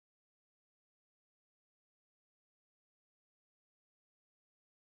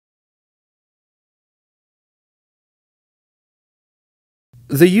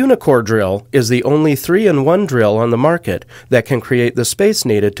The UniCore drill is the only 3-in-1 drill on the market that can create the space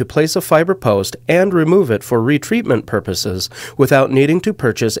needed to place a fiber post and remove it for retreatment purposes without needing to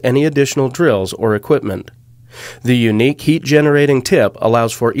purchase any additional drills or equipment. The unique heat-generating tip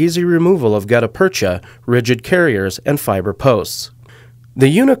allows for easy removal of gutta percha, rigid carriers, and fiber posts.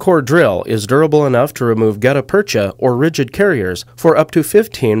 The UniCore drill is durable enough to remove gutta percha or rigid carriers for up to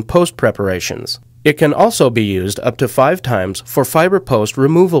 15 post preparations. It can also be used up to 5 times for fiber post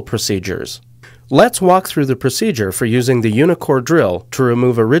removal procedures. Let's walk through the procedure for using the UniCore drill to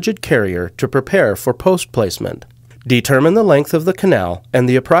remove a rigid carrier to prepare for post placement. Determine the length of the canal and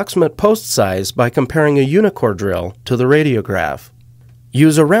the approximate post size by comparing a UniCore drill to the radiograph.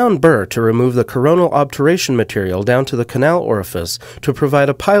 Use a round burr to remove the coronal obturation material down to the canal orifice to provide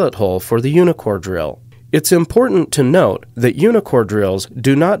a pilot hole for the UniCore drill. It's important to note that UniCore drills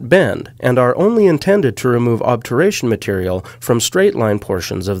do not bend and are only intended to remove obturation material from straight-line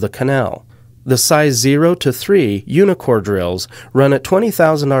portions of the canal. The size 0 to 3 UniCore drills run at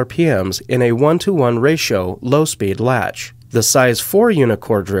 20,000 RPMs in a 1-to-1 ratio low-speed latch. The size 4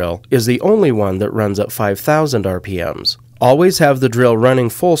 UniCore drill is the only one that runs at 5,000 RPMs. Always have the drill running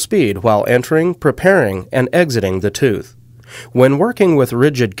full speed while entering, preparing, and exiting the tooth. When working with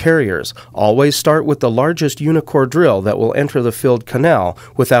rigid carriers, always start with the largest UniCore drill that will enter the filled canal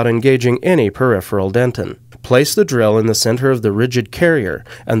without engaging any peripheral dentin. Place the drill in the center of the rigid carrier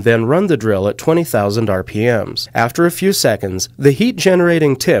and then run the drill at 20,000 RPMs. After a few seconds, the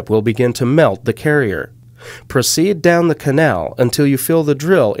heat-generating tip will begin to melt the carrier. Proceed down the canal until you feel the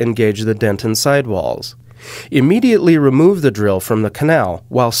drill engage the dentin sidewalls. Immediately remove the drill from the canal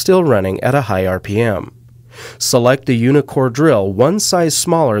while still running at a high RPM. Select the UniCore drill one size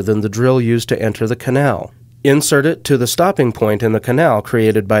smaller than the drill used to enter the canal. Insert it to the stopping point in the canal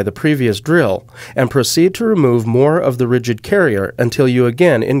created by the previous drill and proceed to remove more of the rigid carrier until you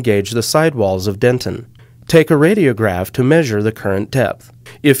again engage the sidewalls of dentin. Take a radiograph to measure the current depth.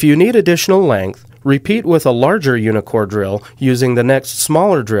 If you need additional length, repeat with a larger UniCore drill using the next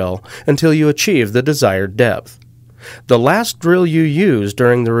smaller drill until you achieve the desired depth. The last drill you use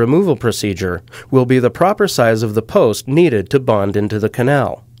during the removal procedure will be the proper size of the post needed to bond into the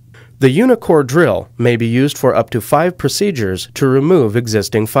canal. The UniCore drill may be used for up to 5 procedures to remove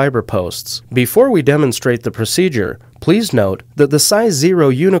existing fiber posts. Before we demonstrate the procedure, please note that the size 0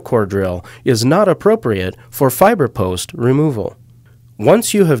 UniCore drill is not appropriate for fiber post removal.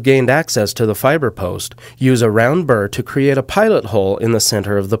 Once you have gained access to the fiber post, use a round burr to create a pilot hole in the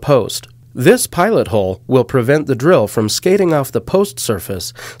center of the post. This pilot hole will prevent the drill from skating off the post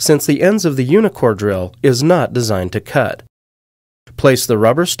surface since the ends of the UniCore drill is not designed to cut. Place the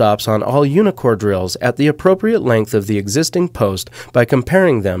rubber stops on all UniCore drills at the appropriate length of the existing post by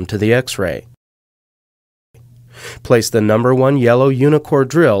comparing them to the X-ray. Place the number 1 yellow UniCore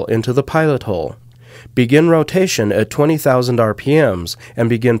drill into the pilot hole. Begin rotation at 20,000 RPMs and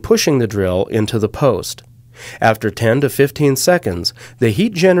begin pushing the drill into the post. After 10 to 15 seconds, the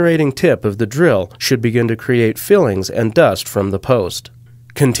heat-generating tip of the drill should begin to create fillings and dust from the post.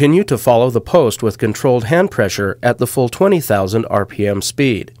 Continue to follow the post with controlled hand pressure at the full 20,000 RPM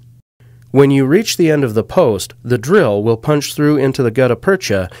speed. When you reach the end of the post, the drill will punch through into the gutta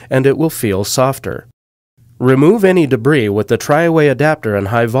percha and it will feel softer. Remove any debris with the tri-way adapter and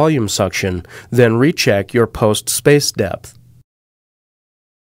high volume suction, then recheck your post space depth.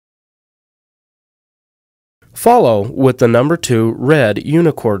 Follow with the number 2 red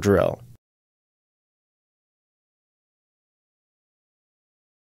UniCore drill.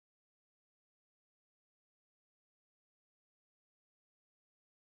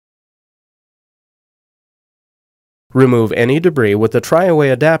 Remove any debris with the tri-way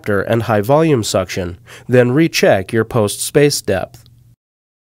adapter and high volume suction, then recheck your post space depth.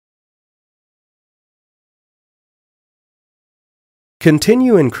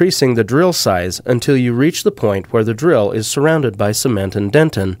 Continue increasing the drill size until you reach the point where the drill is surrounded by cement and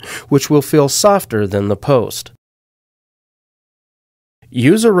dentin, which will feel softer than the post.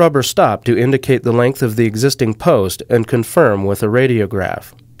 Use a rubber stop to indicate the length of the existing post and confirm with a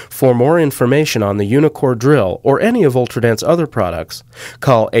radiograph. For more information on the UniCore drill or any of Ultradent's other products,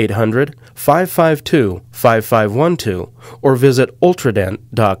 call 800-552-5512 or visit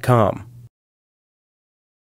ultradent.com.